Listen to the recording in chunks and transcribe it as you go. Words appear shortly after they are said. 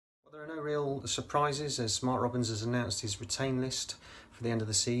There are no real surprises as Mark Robins has announced his retain list for the end of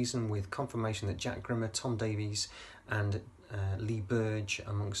the season, with confirmation that Jack Grimmer, Tom Davies and Lee Burge,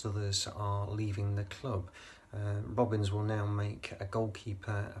 amongst others, are leaving the club. Robins will now make a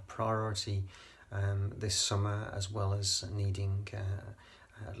goalkeeper a priority this summer, as well as needing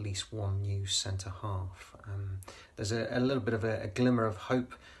at least one new centre-half. There's a little bit of a glimmer of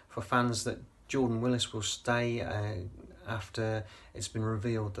hope for fans that Jordan Willis will stay after it's been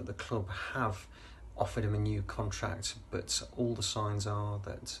revealed that the club have offered him a new contract, but all the signs are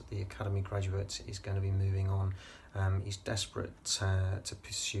that the academy graduate is going to be moving on. He's desperate to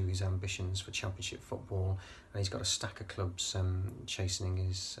pursue his ambitions for championship football, and he's got a stack of clubs chastening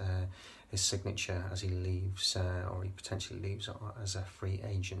his signature as he leaves, or he potentially leaves as a free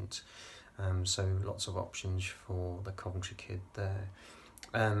agent. So lots of options for the Coventry kid there.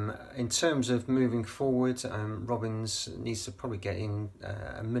 In terms of moving forward, Robins needs to probably get in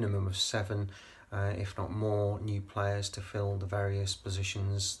a minimum of 7, if not more, new players to fill the various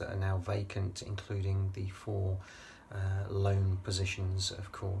positions that are now vacant, including the 4 loan positions,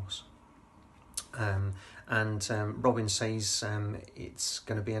 of course. Robin says it's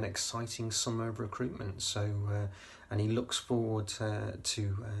going to be an exciting summer of recruitment, and he looks forward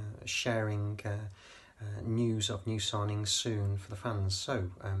to sharing news of new signings soon for the fans. So,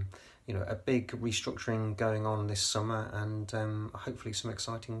 a big restructuring going on this summer, and hopefully some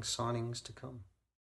exciting signings to come.